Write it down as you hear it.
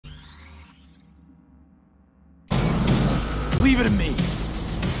leave it to me.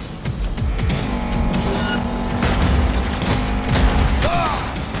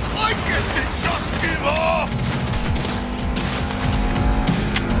 I guess it just give off!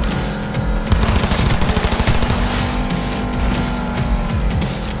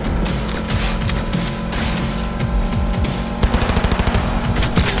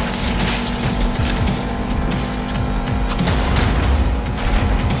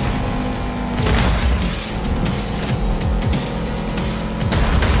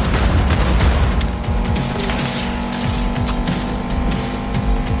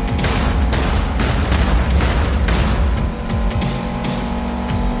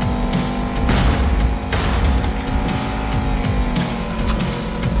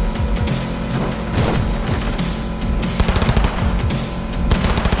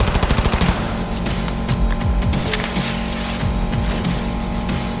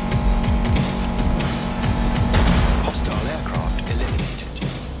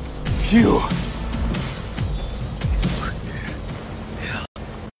 Phew.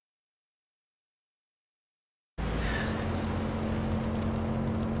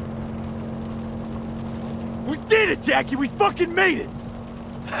 We did it, Jackie! We fucking made it!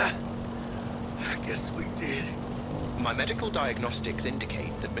 I guess we did. My medical diagnostics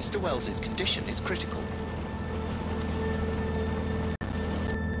indicate that Mr. Wells's condition is critical.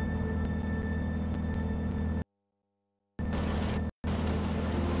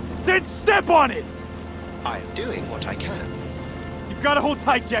 Then step on it! I am doing what I can. You've got to hold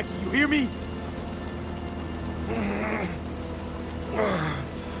tight, Jackie, you hear me?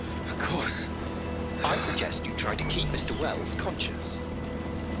 Of course. I suggest you try to keep Mr. Wells conscious.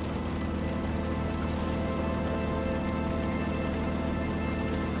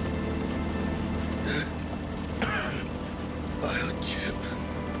 Biochip.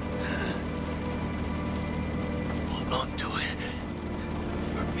 Hold on to it.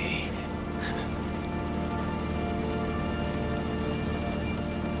 For me.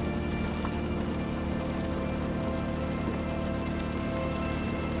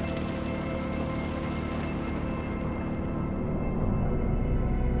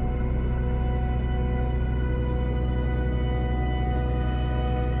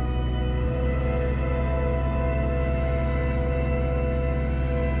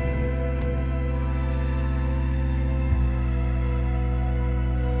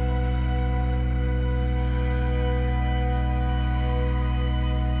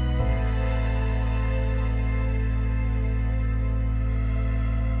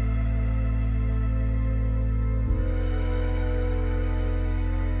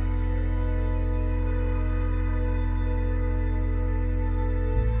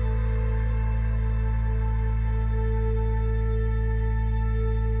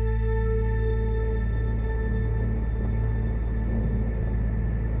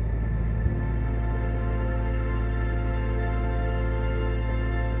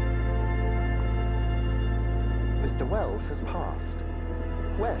 Mr. Wells has passed.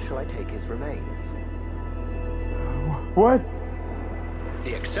 Where shall I take his remains? What?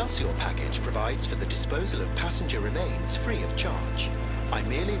 The Excelsior package provides for the disposal of passenger remains free of charge. I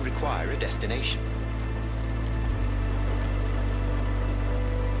merely require a destination.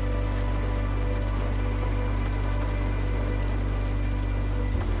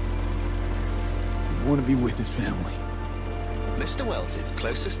 I want to be with his family. Mr. Wells's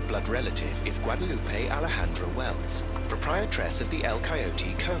closest blood relative is Guadalupe Alejandra Wells, proprietress of the El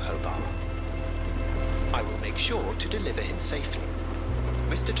Coyote Coho Bar. I will make sure to deliver him safely.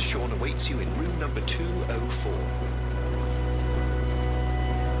 Mr. DeShawn awaits you in room number 204.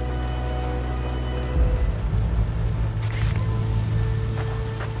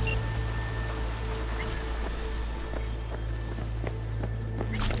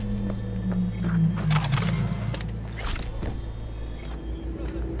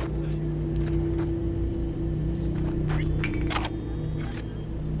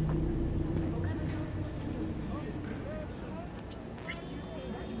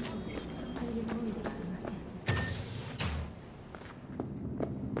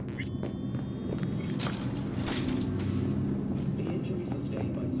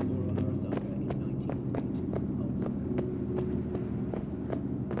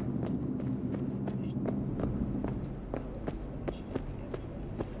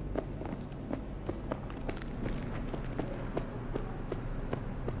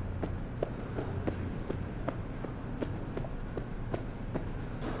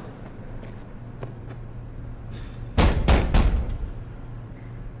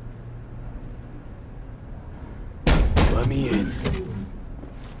 Let me in.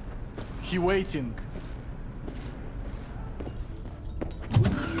 He waiting.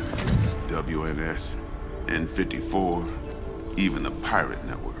 WNS, N54, even the pirate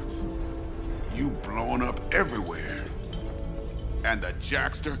networks. You blowing up everywhere. And the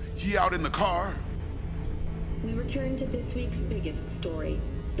Jackster, he out in the car? We return to this week's biggest story.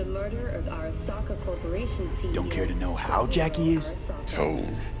 The murder of Arasaka Corporation CEO. Don't care to know how Jackie is?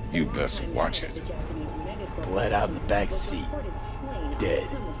 Tone, you best watch it. Bled out in the back seat. Dead.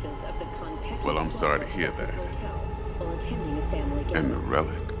 Well, I'm sorry to hear that. And the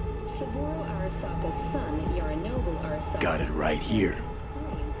relic? Got it right here.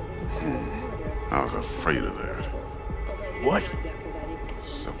 I was afraid of that. What?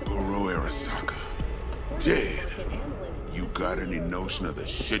 Saburo Arasaka. Dead. You got any notion of the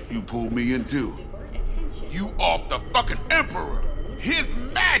shit you pulled me into? You off the fucking Emperor! His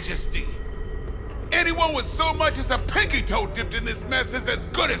Majesty! Anyone with so much as a pinky toe dipped in this mess is as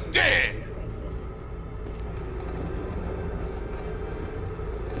good as dead!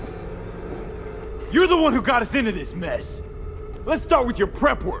 You're the one who got us into this mess. Let's start with your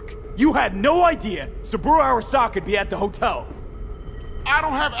prep work. You had no idea Saburo Arasaka'd be at the hotel. I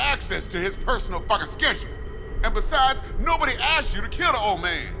don't have access to his personal fucking schedule. And besides, nobody asked you to kill the old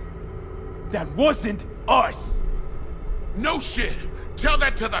man. That wasn't us. No shit. Tell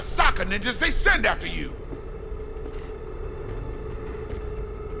that to the soccer ninjas they send after you.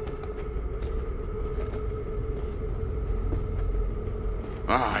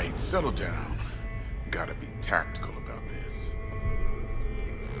 All right, settle down. Gotta be tactical about this.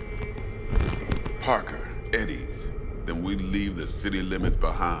 Parker, Eddie's. Then we leave the city limits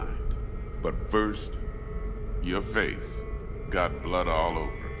behind. But first, your face got blood all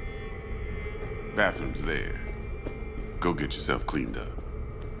over it. Bathroom's there. Go get yourself cleaned up.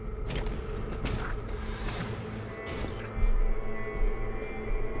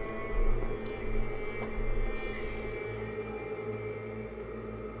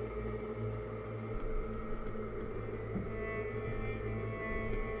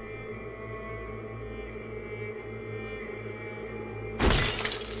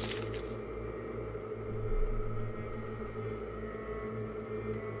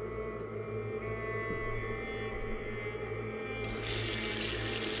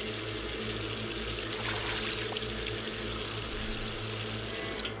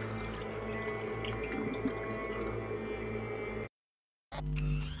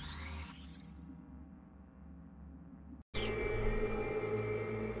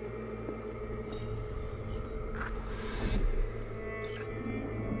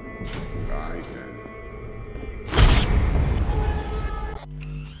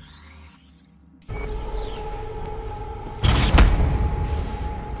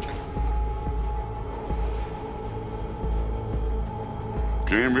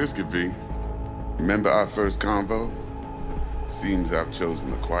 Can't risk it, V. Remember our first convo? Seems I've chosen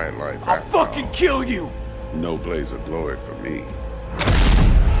the quiet life. I'll fucking kill you! No blaze of glory for me.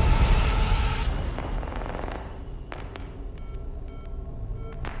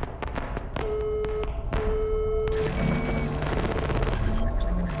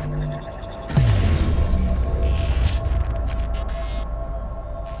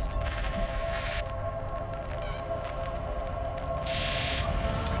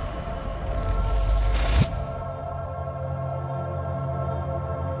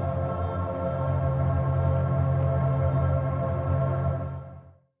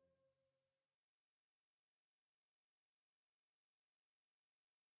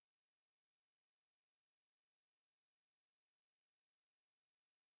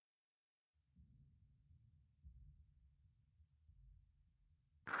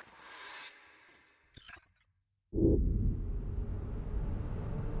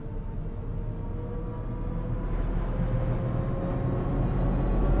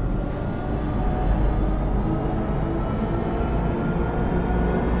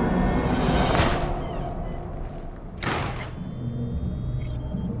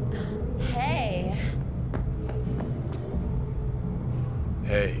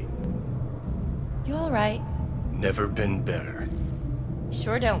 Hey. You all right? Never been better.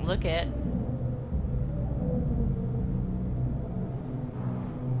 Sure don't look it.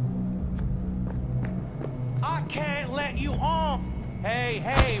 I can't let you on!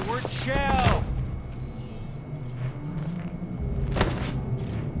 Hey, we're chill!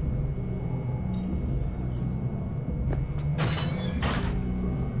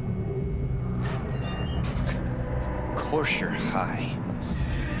 Of course you're high.